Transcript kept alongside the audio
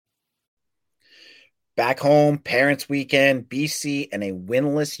Back home, parents' weekend, BC, and a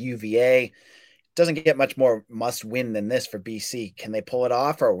winless UVA. Doesn't get much more must win than this for BC. Can they pull it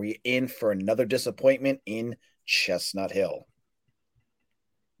off, or are we in for another disappointment in Chestnut Hill?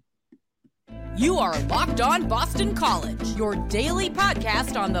 You are Locked On Boston College, your daily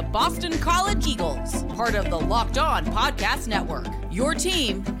podcast on the Boston College Eagles, part of the Locked On Podcast Network, your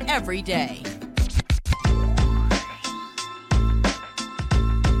team every day.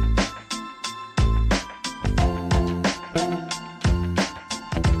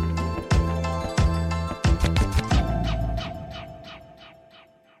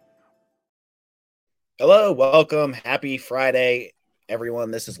 Hello, welcome. Happy Friday, everyone.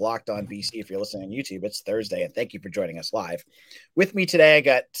 This is Locked On BC. If you're listening on YouTube, it's Thursday, and thank you for joining us live. With me today, I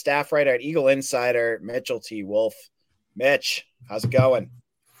got staff writer at Eagle Insider, Mitchell T. Wolf. Mitch, how's it going?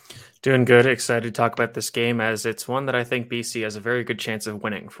 Doing good. Excited to talk about this game as it's one that I think BC has a very good chance of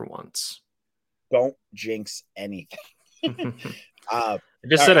winning for once. Don't jinx anything. I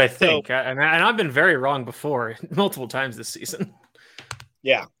just said I think, and I've been very wrong before multiple times this season.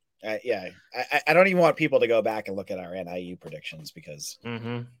 Yeah. I don't even want people to go back and look at our NIU predictions because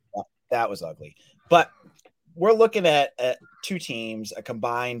that was ugly. But we're looking at two teams, a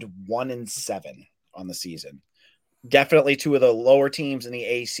combined 1-7 on the season. Definitely two of the lower teams in the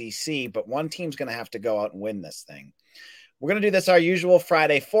ACC, but one team's going to have to go out and win this thing. We're going to do this our usual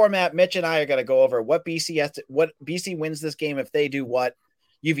Friday format. Mitch and I are going to go over what BC wins this game if they do what,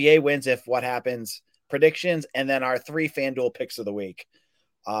 UVA wins if what happens, predictions, and then our 3 FanDuel picks of the week.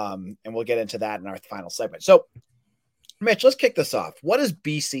 And we'll get into that in our final segment. So, Mitch, let's kick this off. What does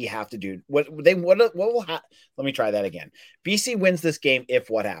BC have to do? What will happen? Let me try that again. BC wins this game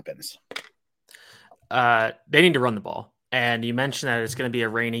if what happens? They need to run the ball. And you mentioned that it's going to be a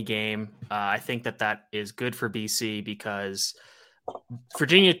rainy game. I think that is good for BC because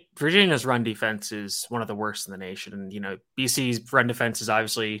Virginia's run defense is one of the worst in the nation. And, BC's run defense is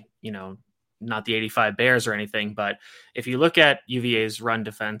obviously, not the 85 Bears or anything, but if you look at UVA's run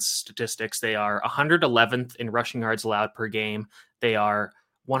defense statistics, they are 111th in rushing yards allowed per game. They are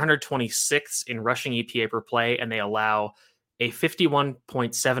 126th in rushing EPA per play, and they allow a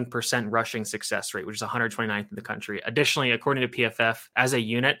 51.7% rushing success rate, which is 129th in the country. Additionally, according to PFF, as a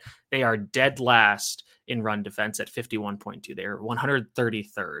unit, they are dead last in run defense at 51.2. They're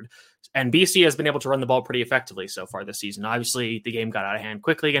 133rd. And BC has been able to run the ball pretty effectively so far this season. Obviously, the game got out of hand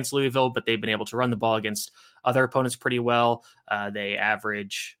quickly against Louisville, but they've been able to run the ball against other opponents pretty well. They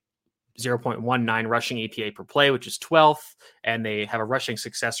average 0.19 rushing EPA per play, which is 12th, and they have a rushing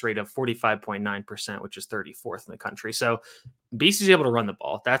success rate of 45.9%, which is 34th in the country. So BC is able to run the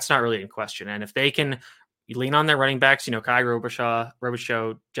ball. That's not really in question. And if they can lean on their running backs, Kai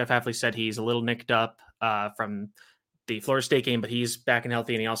Robichaux, Jeff Hafley said he's a little nicked up from the Florida State game, but he's back and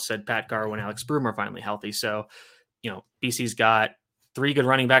healthy. And he also said Pat Garrow and Alex Broom are finally healthy. So, BC's got 3 good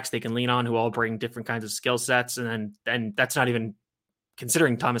running backs they can lean on who all bring different kinds of skill sets. And that's not even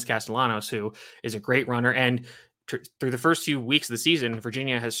considering Thomas Castellanos, who is a great runner. And through the first few weeks of the season,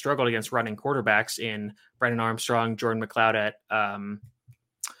 Virginia has struggled against running quarterbacks in Brennan Armstrong, Jordan McLeod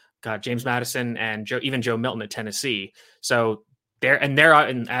at James Madison, and even Joe Milton at Tennessee. So and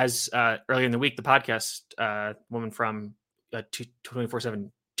as earlier in the week, the podcast woman from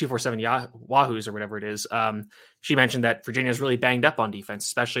 247 Wahoos or whatever it is, she mentioned that Virginia is really banged up on defense,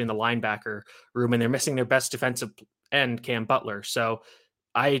 especially in the linebacker room, and they're missing their best defensive end, Cam Butler. So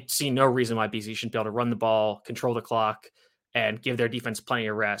I see no reason why BC shouldn't be able to run the ball, control the clock, and give their defense plenty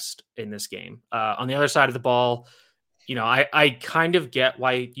of rest in this game. On the other side of the ball, I kind of get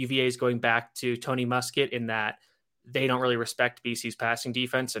why UVA is going back to Tony Muskett in that they don't really respect BC's passing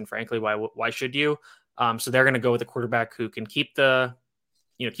defense, and frankly, why should you? So they're going to go with a quarterback who can keep the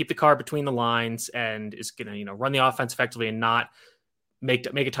car between the lines and is going to run the offense effectively and not make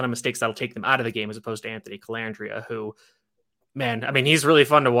a ton of mistakes that'll take them out of the game, as opposed to Anthony Calandria, who, man, I mean, he's really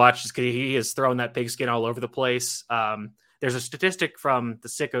fun to watch just because he is throwing that pigskin all over the place. There's a statistic from the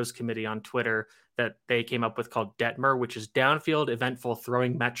Sickos committee on Twitter that they came up with called DETMER, which is downfield eventful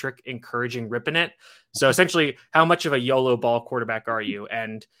throwing metric encouraging ripping it. So essentially, how much of a YOLO ball quarterback are you?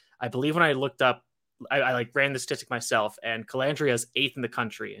 And I believe when I looked up, I ran the statistic myself, and Calandria is 8th in the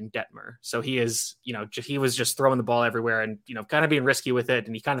country in DETMER. So he is, he was just throwing the ball everywhere and, kind of being risky with it.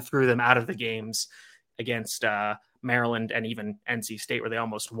 And he kind of threw them out of the games against Maryland and even NC State, where they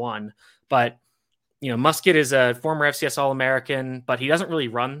almost won. But, Muskett is a former FCS All-American, but he doesn't really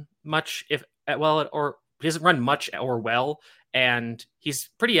run much or he doesn't run much or well. And he's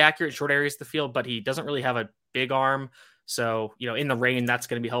pretty accurate in short areas of the field, but he doesn't really have a big arm. So, in the rain, that's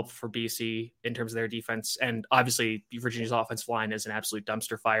going to be helpful for BC in terms of their defense. And obviously, Virginia's offensive line is an absolute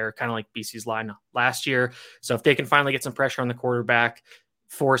dumpster fire, kind of like BC's line last year. So if they can finally get some pressure on the quarterback,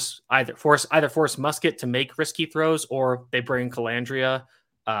 force Musket to make risky throws, or they bring Calandria,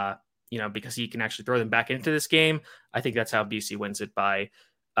 because he can actually throw them back into this game. I think that's how BC wins it, by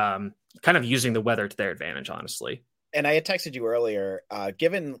kind of using the weather to their advantage, honestly. And I had texted you earlier,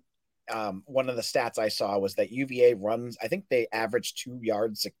 given one of the stats I saw was that UVA runs, I think they average 2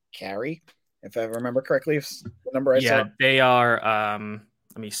 yards a carry, if I remember correctly. The number I saw. Yeah, they are.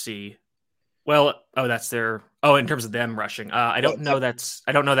 Let me see. Well, that's their. Oh, in terms of them rushing, I don't know that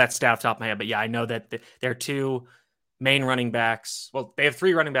stat off the top of my head, but yeah, I know that they're 2 main running backs. Well, they have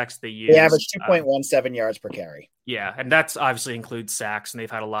 3 running backs they use. They average 2.17 yards per carry. Yeah, and that's obviously includes sacks, and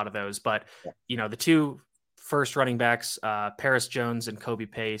they've had a lot of those. But the 2 first running backs, Paris Jones and Kobe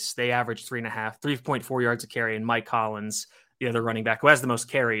Pace, they average 3.4 yards a carry, and Mike Collins, the other running back who has the most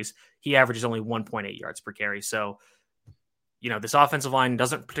carries, he averages only 1.8 yards per carry. So, this offensive line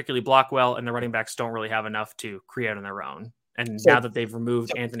doesn't particularly block well, and the running backs don't really have enough to create on their own. And now that they've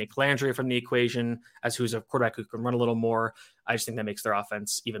removed Anthony Calandria from the equation, who's a quarterback who can run a little more, I just think that makes their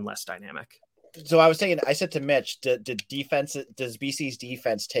offense even less dynamic. So I said to Mitch, does BC's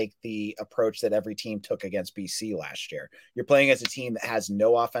defense take the approach that every team took against BC last year? You're playing as a team that has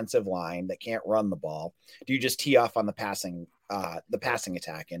no offensive line, that can't run the ball. Do you just tee off on the passing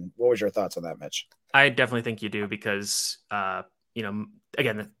attack? And what was your thoughts on that, Mitch? I definitely think you do, because,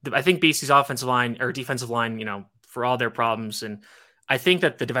 again, I think BC's offensive line or defensive line, for all their problems, and I think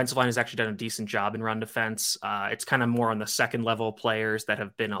that the defensive line has actually done a decent job in run defense. It's kind of more on the second level players that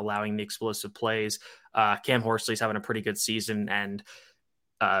have been allowing the explosive plays. Cam Horsley's having a pretty good season, and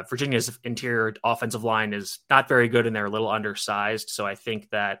Virginia's interior offensive line is not very good, and they're a little undersized. So I think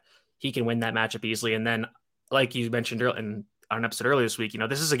that he can win that matchup easily. And then, like you mentioned on an episode earlier this week,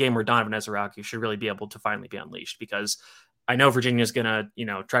 this is a game where Donovan Ezraku should really be able to finally be unleashed, because I know Virginia's going to,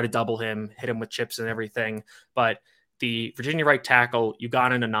 try to double him, hit him with chips and everything, but the Virginia right tackle,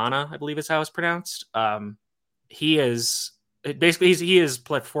 Ugana Nanana, I believe is how it's pronounced. He is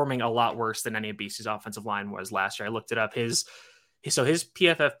performing a lot worse than any of BC's offensive line was last year. I looked it up. His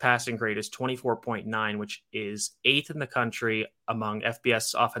PFF passing grade is 24.9, which is 8th in the country among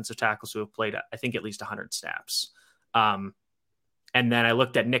FBS offensive tackles who have played, I think, at least 100 snaps. And then I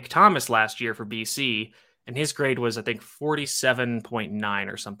looked at Nick Thomas last year for BC, and his grade was, I think,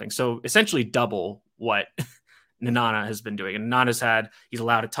 47.9 or something. So essentially double what Nanana has been doing. And he's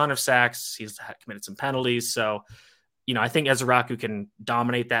allowed a ton of sacks. He's committed some penalties. So, I think Ezraku can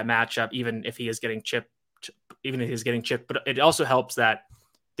dominate that matchup, even if he is getting chipped. But it also helps that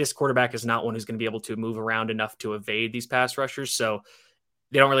this quarterback is not one who's going to be able to move around enough to evade these pass rushers. So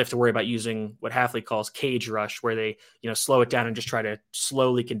they don't really have to worry about using what Hafley calls cage rush, where they, slow it down and just try to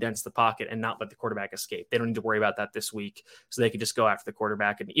slowly condense the pocket and not let the quarterback escape. They don't need to worry about that this week. So they can just go after the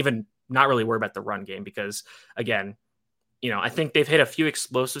quarterback and even not really worry about the run game, because again, I think they've hit a few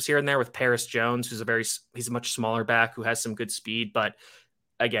explosives here and there with Paris Jones, who's he's a much smaller back who has some good speed. But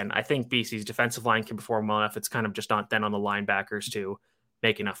again, I think BC's defensive line can perform well enough. It's kind of just not then on the linebackers to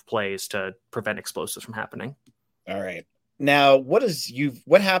make enough plays to prevent explosives from happening. All right. Now, what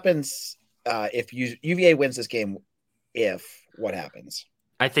happens if UVA wins this game? What happens?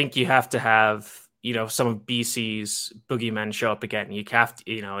 I think you have to have, some of BC's boogeymen show up again. You have to,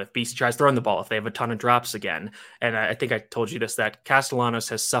 if BC tries throwing the ball, if they have a ton of drops again. And I think I told you this, that Castellanos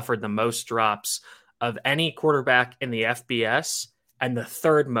has suffered the most drops of any quarterback in the FBS and the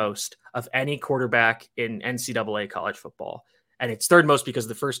third most of any quarterback in NCAA college football. And it's third most because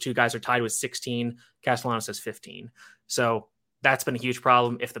the first 2 guys are tied with 16. Castellanos has 15. So that's been a huge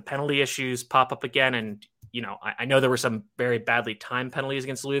problem. If the penalty issues pop up again, and, I know there were some very badly timed penalties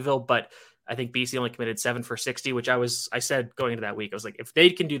against Louisville, but I think BC only committed 7 for 60, which I said going into that week, I was like, if they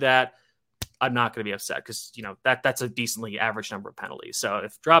can do that, I'm not going to be upset, because, that's a decently average number of penalties. So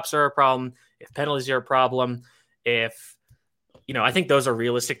if drops are a problem, if penalties are a problem, if, I think those are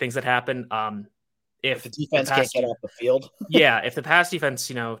realistic things that happen. If the defense can't get off the field. Yeah. If the pass defense,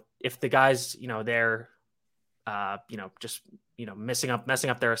 if the guys, they're, just, messing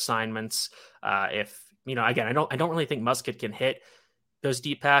up their assignments. If, again, I don't really think Musket can hit those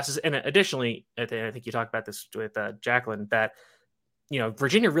deep passes. And additionally, I think you talked about this with Jacqueline, that,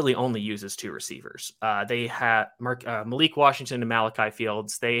 Virginia really only uses 2 receivers. They have Malik Washington and Malachi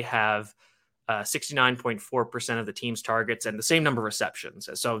Fields. They have 69.4% of the team's targets and the same number of receptions.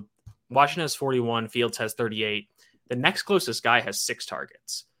 So Washington has 41, Fields has 38. The next closest guy has 6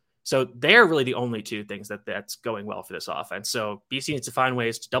 targets. So they're really the only 2 things that's going well for this offense. So BC needs to find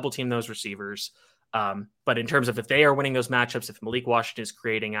ways to double team those receivers. But in terms of if they are winning those matchups, if Malik Washington is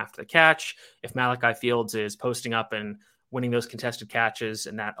creating after the catch, if Malachi Fields is posting up and winning those contested catches,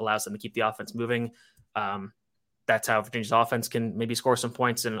 and that allows them to keep the offense moving, that's how Virginia's offense can maybe score some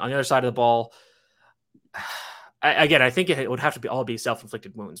points. And on the other side of the ball, I think it would have to all be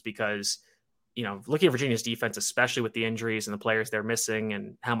self-inflicted wounds because, looking at Virginia's defense, especially with the injuries and the players they're missing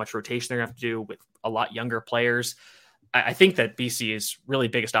and how much rotation they're going to have to do with a lot younger players, I think that BC's really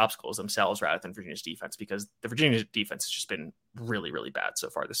biggest obstacles themselves rather than Virginia's defense, because the Virginia defense has just been really, really bad so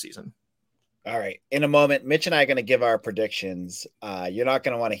far this season. All right. In a moment, Mitch and I are going to give our predictions. You're not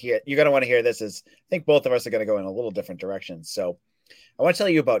going to want to hear. You're going to want to hear this. I think both of us are going to go in a little different directions. So I want to tell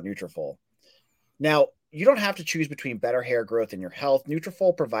you about Nutrafol. Now, you don't have to choose between better hair growth and your health.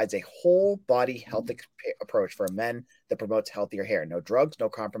 Nutrafol provides a whole body health approach for men that promotes healthier hair. No drugs, no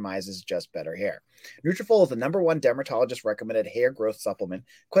compromises, just better hair. Nutrafol is the #1 dermatologist recommended hair growth supplement,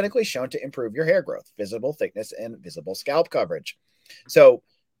 clinically shown to improve your hair growth, visible thickness, and visible scalp coverage. So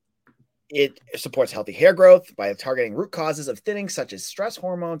it supports healthy hair growth by targeting root causes of thinning, such as stress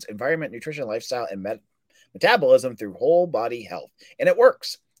hormones, environment, nutrition, lifestyle, and metabolism through whole body health. And it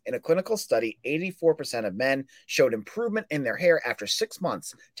works. In a clinical study, 84% of men showed improvement in their hair after 6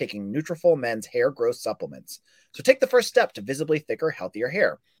 months taking Nutrafol men's hair growth supplements. So take the first step to visibly thicker, healthier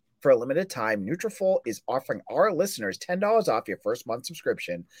hair. For a limited time, Nutrafol is offering our listeners $10 off your first month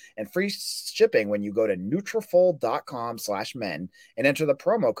subscription and free shipping when you go to Nutrafol.com/men and enter the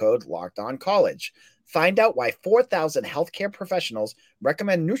promo code LOCKEDONCollege. Find out why 4,000 healthcare professionals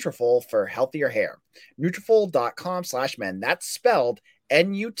recommend Nutrafol for healthier hair. Nutrafol.com/men. That's spelled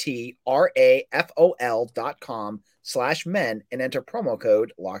Nutrafol.com/men and enter promo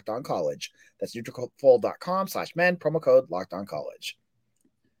code LOCKEDONCollege. That's Nutrafol.com/men, promo code LOCKEDONCollege.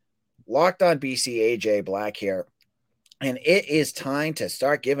 Locked On BC, AJ Black here, and it is time to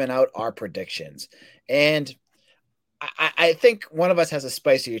start giving out our predictions. And I think one of us has a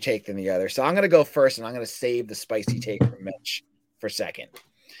spicier take than the other, so I'm going to go first, and I'm going to save the spicy take for Mitch for second.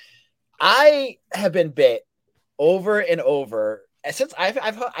 I have been bit over and over since I've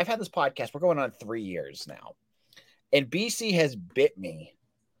had this podcast. We're going on 3 years now, and BC has bit me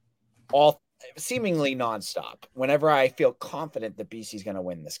all seemingly nonstop whenever I feel confident that BC is going to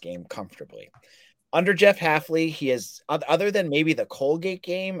win this game comfortably. Under Jeff Hafley, he has, other than maybe the Colgate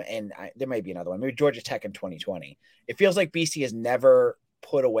game, and there might be another one, maybe Georgia Tech in 2020, it feels like BC has never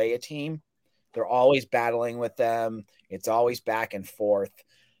put away a team. They're always battling with them. It's always back and forth.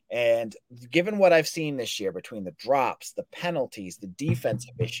 And given what I've seen this year between the drops, the penalties, the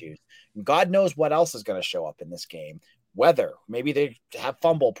defensive issues, and God knows what else is going to show up in this game. Weather, maybe they have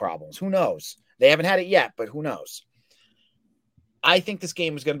fumble problems. Who knows? They haven't had it yet, but who knows? I think this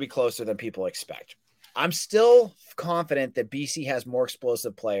game is going to be closer than people expect. I'm still confident that BC has more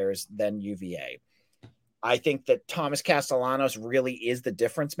explosive players than UVA. I think that Thomas Castellanos really is the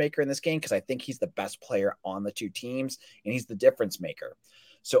difference maker in this game because I think he's the best player on the two teams, and he's the difference maker.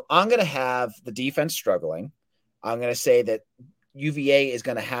 So I'm going to have the defense struggling. I'm going to say that UVA is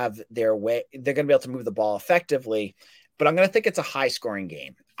going to have their way. They're going to be able to move the ball effectively, but I'm going to think it's a high-scoring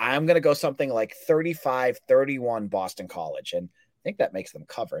game. I'm going to go something like 35-31 Boston College, and I think that makes them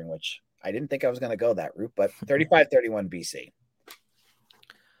covering, which I didn't think I was going to go that route, but 35-31 BC.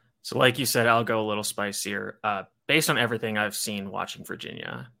 So like you said, I'll go a little spicier. Based on everything I've seen watching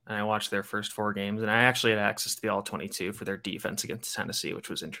Virginia, and I watched their first 4 games, and I actually had access to the All-22 for their defense against Tennessee, which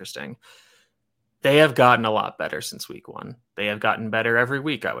was interesting. They have gotten a lot better since week 1. They have gotten better every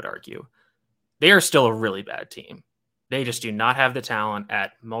week, I would argue. They are still a really bad team. They just do not have the talent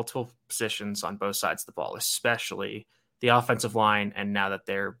at multiple positions on both sides of the ball, especially the offensive line, and now that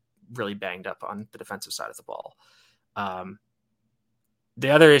they're really banged up on the defensive side of the ball. The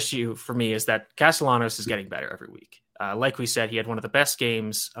other issue for me is that Castellanos is getting better every week. Like we said, he had one of the best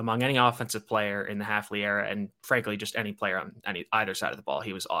games among any offensive player in the Hafley era, and frankly, just any player on either side of the ball.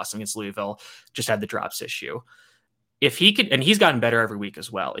 He was awesome against Louisville, just had the drops issue. If he could, and he's gotten better every week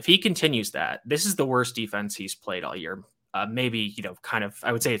as well. If he continues that, this is the worst defense he's played all year. Maybe,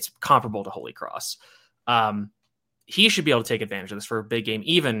 I would say it's comparable to Holy Cross. He should be able to take advantage of this for a big game,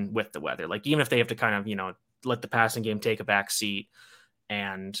 even with the weather. Like, even if they have to let the passing game take a back seat,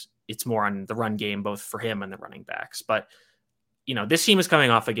 and it's more on the run game, both for him and the running backs. But, this team is coming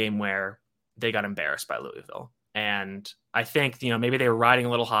off a game where they got embarrassed by Louisville. And I think, maybe they were riding a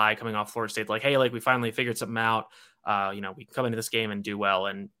little high coming off Florida State, like, hey, like, we finally figured something out. We can come into this game and do well.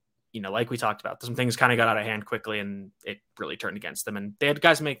 And, like we talked about, some things kind of got out of hand quickly, and it really turned against them. And they had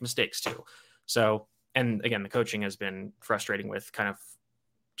guys make mistakes too. So, and again, the coaching has been frustrating with kind of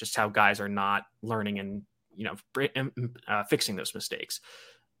just how guys are not learning and, fixing those mistakes.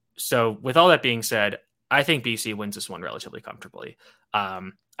 So with all that being said, I think BC wins this one relatively comfortably.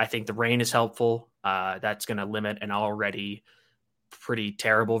 I think the rain is helpful. That's going to limit an already pretty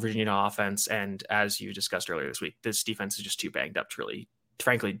terrible Virginia offense. And as you discussed earlier this week, this defense is just too banged up to really,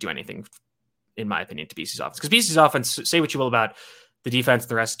 frankly, do anything, in my opinion, to BC's offense. Because BC's offense, say what you will about the defense and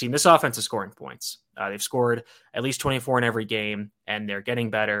the rest of the team, this offense is scoring points. They've scored at least 24 in every game, and they're getting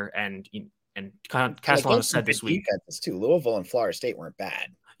better. And Castellano said this week, defenses too. Louisville and Florida State weren't bad.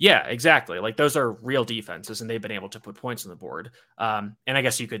 Yeah, exactly. Like those are real defenses, and they've been able to put points on the board. And I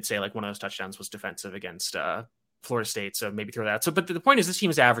guess you could say like one of those touchdowns was defensive against Florida State, so maybe throw that. So, but the point is, this team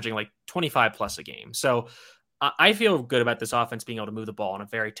is averaging like 25 plus a game. So I feel good about this offense being able to move the ball on a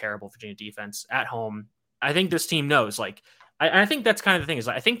very terrible Virginia defense at home. I think this team knows. Like, I think that's kind of the thing is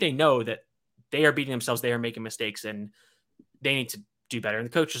I think they know that they are beating themselves, they are making mistakes, and they need to do better. And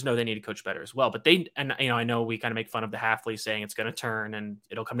the coaches know they need to coach better as well. But I know we kind of make fun of the Halfley saying it's going to turn and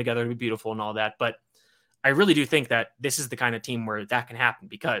it'll come together to be beautiful and all that. But I really do think that this is the kind of team where that can happen,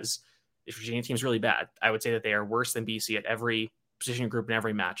 because if Virginia team is really bad, I would say that they are worse than BC at every position group and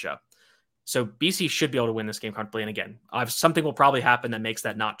every matchup. So BC should be able to win this game comfortably. And again, something will probably happen that makes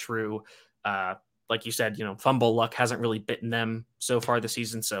that not true. Like you said, fumble luck hasn't really bitten them so far this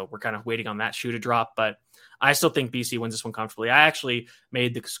season. So we're kind of waiting on that shoe to drop, but I still think BC wins this one comfortably. I actually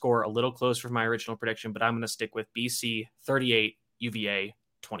made the score a little closer for my original prediction, but I'm going to stick with BC 38, UVA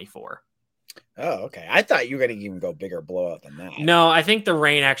 24. Oh, okay. I thought you were going to even go bigger blowout than that. No, I think the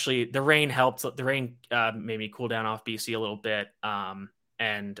rain helped. The rain made me cool down off BC a little bit.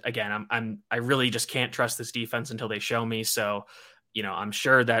 And again, I really just can't trust this defense until they show me. So, I'm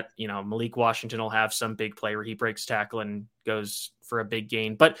sure that, Malik Washington will have some big play where he breaks tackle and goes for a big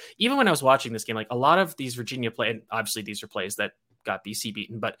gain. But even when I was watching this game, like a lot of these Virginia play, and obviously these are plays that got BC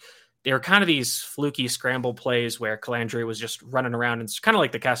beaten, but they were kind of these fluky scramble plays where Calandre was just running around, and it's kind of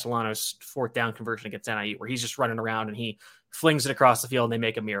like the Castellanos 4th down conversion against NIU, where he's just running around and he flings it across the field and they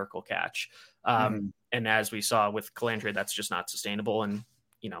make a miracle catch. And as we saw with Calandre, that's just not sustainable. And,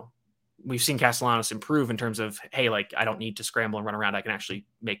 we've seen Castellanos improve in terms of, hey, like I don't need to scramble and run around. I can actually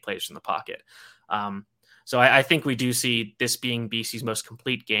make plays from the pocket. So I think we do see this being BC's most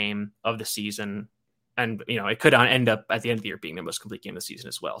complete game of the season. And, it could end up at the end of the year being their most complete game of the season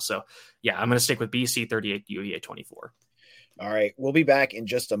as well. So, yeah, I'm going to stick with BC 38, UVA 24. All right. We'll be back in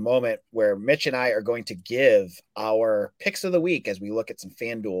just a moment where Mitch and I are going to give our picks of the week as we look at some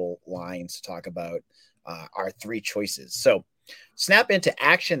FanDuel lines to talk about our 3 choices. So snap into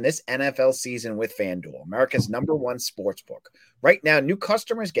action this NFL season with FanDuel, America's #1 sportsbook. Right now, new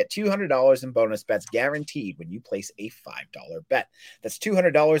customers get $200 in bonus bets guaranteed when you place a $5 bet. That's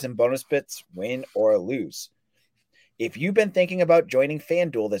 $200 in bonus bets, win or lose. If you've been thinking about joining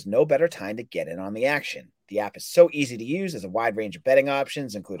FanDuel, there's no better time to get in on the action. The app is so easy to use. There's a wide range of betting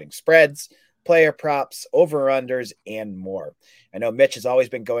options, including spreads, player props, over-unders, and more. I know Mitch has always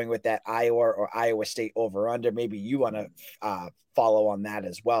been going with that Iowa or Iowa State over-under. Maybe you want to follow on that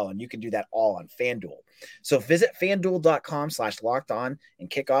as well, and you can do that all on FanDuel. So visit FanDuel.com/lockedon and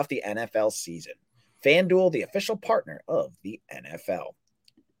kick off the NFL season. FanDuel, the official partner of the NFL.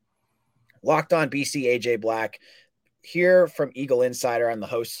 Locked On BC, AJ Black, here from Eagle Insider. I'm the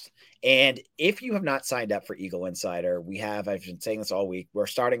host. And if you have not signed up for Eagle Insider, I've been saying this all week, we're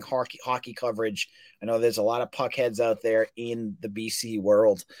starting hockey coverage. I know there's a lot of puckheads out there in the BC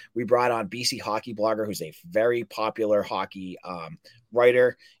world. We brought on BC Hockey Blogger, who's a very popular hockey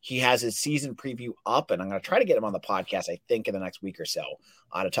writer. He has his season preview up, and I'm going to try to get him on the podcast, I think, in the next week or so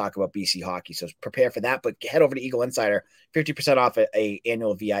to talk about BC hockey. So prepare for that, but head over to Eagle Insider, 50% off a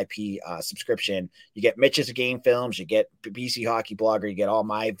annual VIP subscription. You get Mitch's game films, you get BC Hockey Blogger, you get all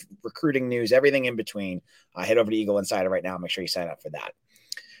my recruiting news, everything in between. Head over to Eagle Insider right now. Make sure you sign up for that.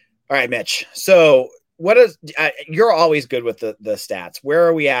 All right, Mitch. So you're always good with the stats. Where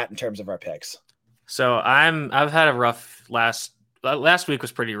are we at in terms of our picks? So I've had a rough last week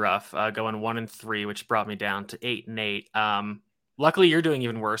was pretty rough, going 1-3, which brought me down to 8-8. Luckily you're doing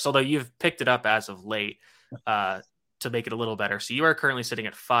even worse, although you've picked it up as of late, to make it a little better. So you are currently sitting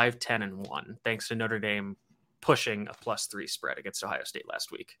at 5-10-1, thanks to Notre Dame pushing a +3 spread against Ohio State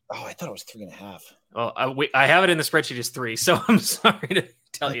last week. Oh, I thought it was 3.5. Well, I have it in the spreadsheet as 3, so I'm sorry to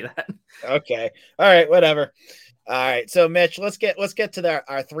tell you that. Okay. All right. Whatever. All right. So Mitch, let's get to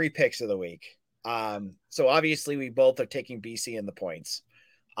our 3 picks of the week. So obviously we both are taking BC in the points.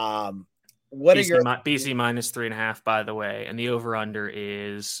 What BC, are your BC -3.5, by the way, and the over/under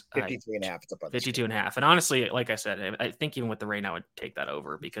is 53.5. It's up on 52.5. And honestly, like I said, I think even with the rain, I would take that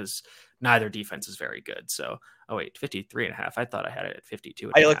over because neither defense is very good. So, 53.5. I thought I had it at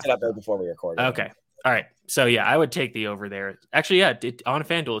 52. I looked it up right before we recorded. Okay. All right. So yeah, I would take the over there. Actually, yeah, on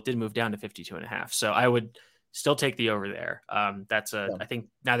FanDuel it did move down to 52.5. So I would still take the over there. I think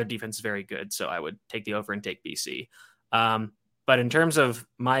neither defense is very good. So I would take the over and take BC. But in terms of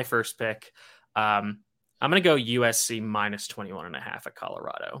my first pick, I'm going to go USC minus 21.5 at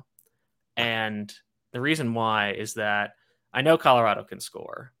Colorado. And the reason why is that I know Colorado can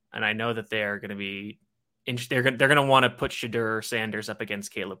score, and I know that they're going to be they're going to want to put Shadur Sanders up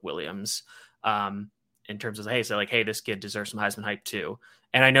against Caleb Williams in terms of, hey, this kid deserves some Heisman hype too.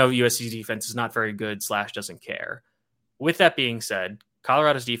 And I know USC's defense is not very good / doesn't care. With that being said,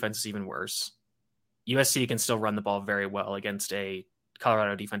 Colorado's defense is even worse. USC can still run the ball very well against a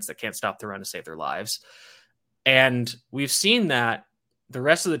Colorado defense that can't stop the run to save their lives. And we've seen that the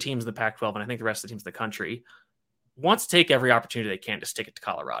rest of the teams in the Pac-12, and I think the rest of the teams in the country, wants to take every opportunity they can to stick it to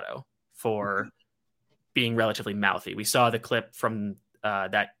Colorado for being relatively mouthy. We saw the clip from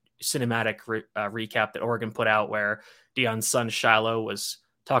that cinematic recap that Oregon put out where Deion's son Shiloh was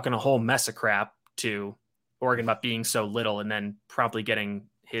talking a whole mess of crap to Oregon about being so little and then promptly getting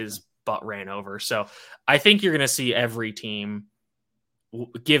his butt ran over. So I think you're going to see every team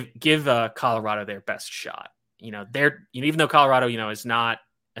give Colorado their best shot. Even though Colorado, is not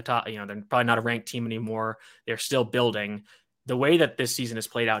a top, they're probably not a ranked team anymore. They're still building. The way that this season is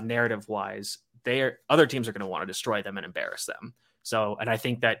played out narrative wise, other teams are going to want to destroy them and embarrass them. So, and I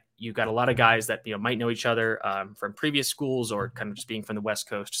think that you've got a lot of guys that, might know each other from previous schools or kind of just being from the West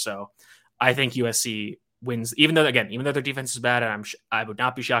Coast. So I think USC wins, even though their defense is bad, and I would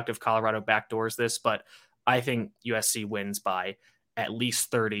not be shocked if Colorado backdoors this, but I think USC wins by at least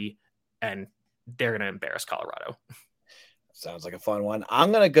 30, and they're going to embarrass Colorado. Sounds like a fun one.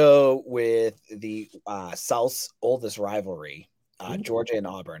 I'm going to go with the South's oldest rivalry, Georgia and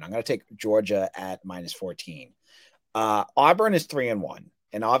Auburn. I'm going to take Georgia at minus 14. Auburn is 3-1,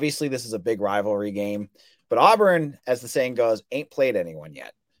 and obviously this is a big rivalry game, but Auburn, as the saying goes, ain't played anyone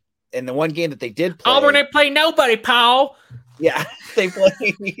yet. In the one game that they did play, Auburn ain't played nobody, pal. Yeah, they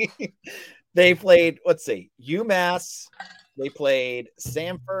played, let's see, UMass, they played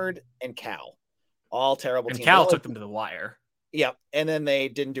Samford and Cal, all terrible teams. And Cal took them to the wire. Yep, and then they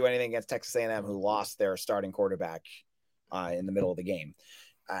didn't do anything against Texas A&M, who lost their starting quarterback in the middle of the game.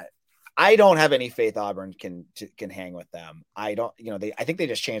 I don't have any faith Auburn can hang with them. I think they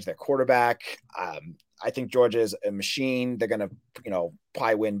just changed their quarterback. I think Georgia is a machine. They're going to,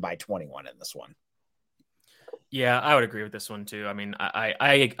 probably win by 21 in this one. Yeah, I would agree with this one too. I mean,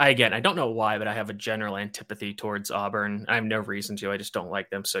 I again, I don't know why, but I have a general antipathy towards Auburn. I have no reason to. I just don't like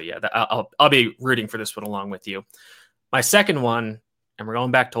them. So yeah, I'll be rooting for this one along with you. My second one, and we're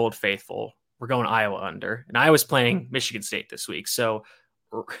going back to Old Faithful. We're going Iowa under, and Iowa's playing Michigan State this week. So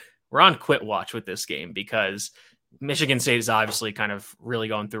we're on quit watch with this game because Michigan State is obviously kind of really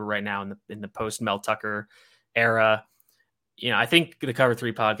going through right now in the post Mel Tucker era. I think the Cover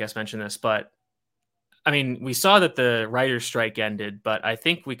 3 podcast mentioned this, but I mean, we saw that the writers' strike ended, but I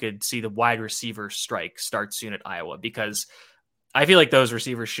think we could see the wide receiver strike start soon at Iowa because I feel like those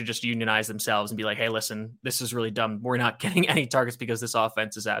receivers should just unionize themselves and be like, hey, listen, this is really dumb. We're not getting any targets because this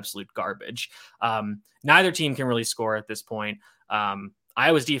offense is absolute garbage. Neither team can really score at this point.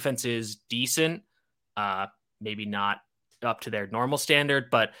 Iowa's defense is decent, maybe not up to their normal standard,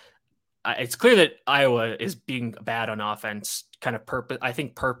 but it's clear that Iowa is being bad on offense, kind of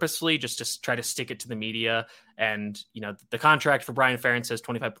purposely, just to try to stick it to the media. And, the contract for Brian Ferentz says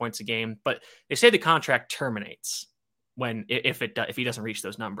 25 points a game, but they say the contract terminates if he doesn't reach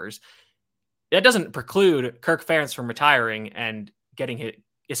those numbers. That doesn't preclude Kirk Ferentz from retiring and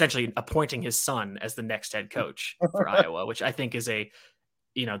essentially appointing his son as the next head coach for Iowa, which I think is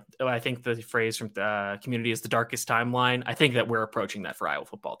I think the phrase from the community is the darkest timeline. I think that we're approaching that for Iowa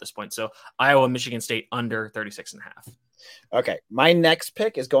football at this point. So Iowa, Michigan State under 36.5. Okay. My next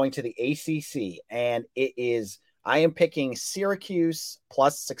pick is going to the ACC, and I am picking Syracuse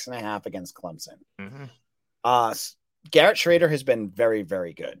plus 6.5 against Clemson. Mm-hmm. Garrett Schrader has been very,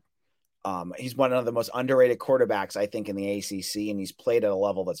 very good. He's one of the most underrated quarterbacks, I think, in the ACC, and he's played at a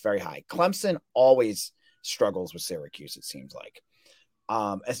level that's very high. Clemson always struggles with Syracuse, it seems like.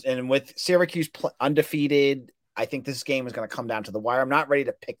 And with Syracuse undefeated, I think this game is going to come down to the wire. I'm not ready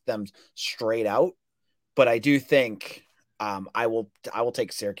to pick them straight out, but I do think I will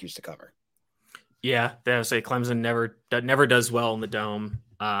take Syracuse to cover. Yeah, they would say Clemson never does well in the Dome.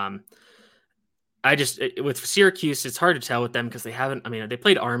 With Syracuse, it's hard to tell with them because they haven't. I mean, they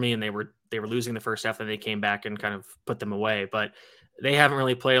played Army and they were losing the first half, and they came back and kind of put them away, but they haven't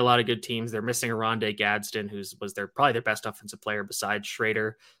really played a lot of good teams. They're missing Rondé Gadsden, was probably their best offensive player besides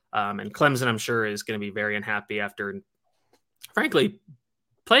Schrader. And Clemson, I'm sure, is going to be very unhappy after, frankly,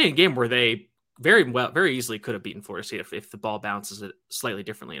 playing a game where they very easily could have beaten Florida State if the ball bounces it slightly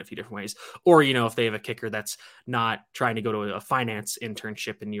differently in a few different ways. Or, if they have a kicker that's not trying to go to a finance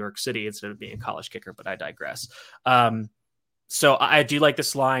internship in New York City instead of being a college kicker, but I digress. So I do like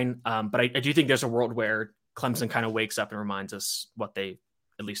this line, but I do think there's a world where Clemson kind of wakes up and reminds us what they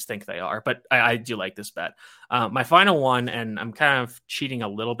at least think they are. But I do like this bet. My final one, and I'm kind of cheating a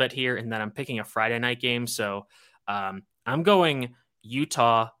little bit here in that I'm picking a Friday night game. So I'm going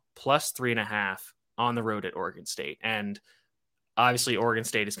Utah plus 3.5 on the road at Oregon State. And obviously Oregon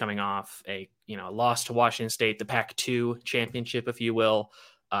State is coming off a loss to Washington State, the Pac-2 championship, if you will.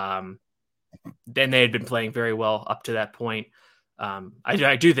 Then they had been playing very well up to that point.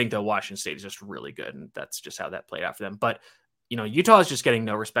 I do think that Washington State is just really good, and that's just how that played out for them. But Utah is just getting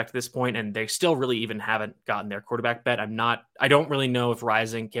no respect at this point, and they still really even haven't gotten their quarterback bet. I don't really know if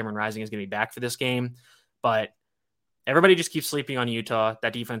Cameron Rising is going to be back for this game, but everybody just keeps sleeping on Utah.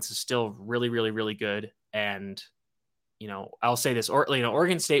 That defense is still really, really, really good. And, I'll say this,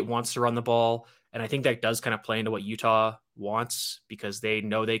 Oregon State wants to run the ball. And I think that does kind of play into what Utah wants because they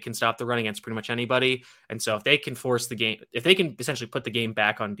know they can stop the run against pretty much anybody. And so if they can force the game, if they can essentially put the game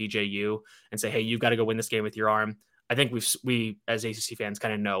back on BJU and say, hey, you've got to go win this game with your arm. I think we as ACC fans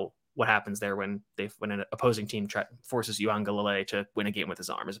kind of know what happens there when an opposing team forces Uiagalelei to win a game with his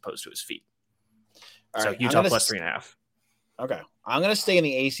arm as opposed to his feet. All right, Utah plus 3.5. Okay. I'm going to stay in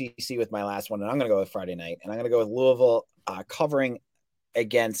the ACC with my last one, and I'm going to go with Friday night. And I'm going to go with Louisville covering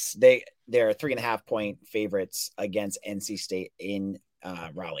against they're 3.5 point favorites against NC State in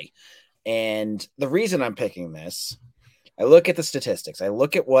Raleigh. And the reason I'm picking this, I look at the statistics. I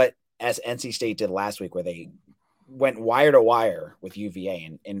look at what as NC State did last week, where they went wire to wire with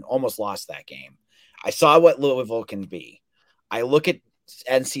UVA and almost lost that game. I saw what Louisville can be. I look at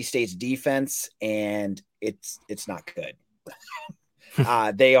NC State's defense, and it's not good.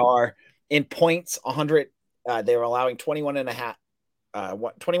 They are in points 100. They were allowing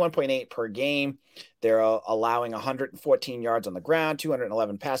 21.8 per game. They're allowing 114 yards on the ground,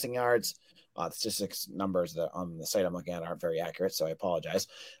 211 passing yards. The statistics numbers that on the site I'm looking at aren't very accurate, so I apologize.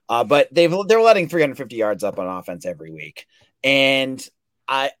 But they're letting 350 yards up on offense every week. And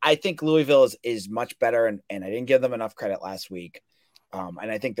I think Louisville is much better, and I didn't give them enough credit last week.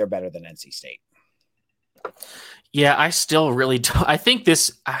 And I think they're better than NC State. Yeah, I still really don't. I think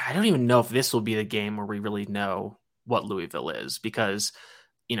I don't even know if this will be the game where we really know what Louisville is because,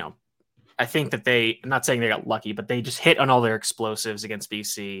 I think that I'm not saying they got lucky, but they just hit on all their explosives against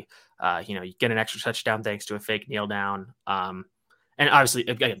BC. You get an extra touchdown thanks to a fake kneel down. And obviously,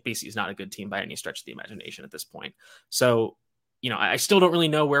 again, BC is not a good team by any stretch of the imagination at this point. So, I still don't really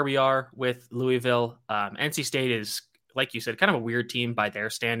know where we are with Louisville. NC State is, like you said, kind of a weird team by their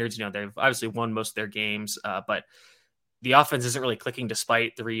standards. They've obviously won most of their games, but the offense isn't really clicking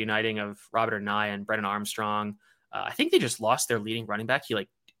despite the reuniting of Robert Anaya and Brennan Armstrong. I think they just lost their leading running back. He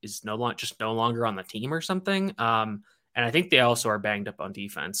is no longer on the team or something. And I think they also are banged up on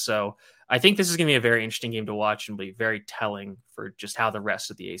defense. So I think this is going to be a very interesting game to watch and be very telling for just how the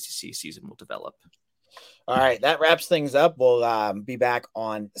rest of the ACC season will develop. All right, that wraps things up. We'll be back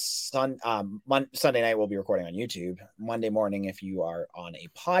on Sunday night. We'll be recording on YouTube. Monday morning, if you are on a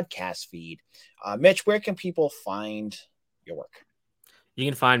podcast feed. Mitch, where can people find your work? You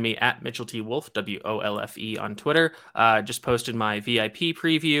can find me at Mitchell T. Wolfe, WOLFE on Twitter. Just posted my VIP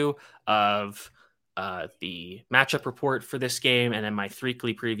preview of the matchup report for this game, and then my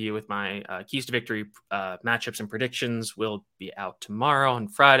weekly preview with my keys to victory matchups and predictions will be out tomorrow on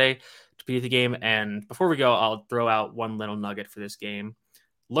Friday to be the game. And before we go, I'll throw out one little nugget for this game.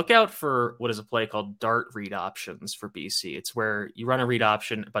 Look out for what is a play called dart read options for BC. It's where you run a read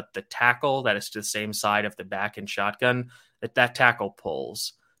option, but the tackle that is to the same side of the back and shotgun, that tackle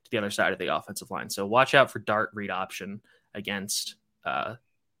pulls to the other side of the offensive line. So watch out for dart read option against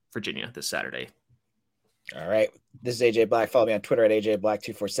Virginia this Saturday. All right. This is AJ Black. Follow me on Twitter at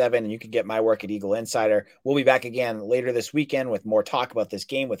AJBlack247, and you can get my work at Eagle Insider. We'll be back again later this weekend with more talk about this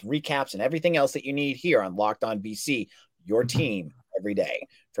game, with recaps and everything else that you need here on Locked On BC, your team every day.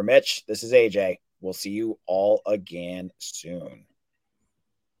 For Mitch, this is AJ. We'll see you all again soon.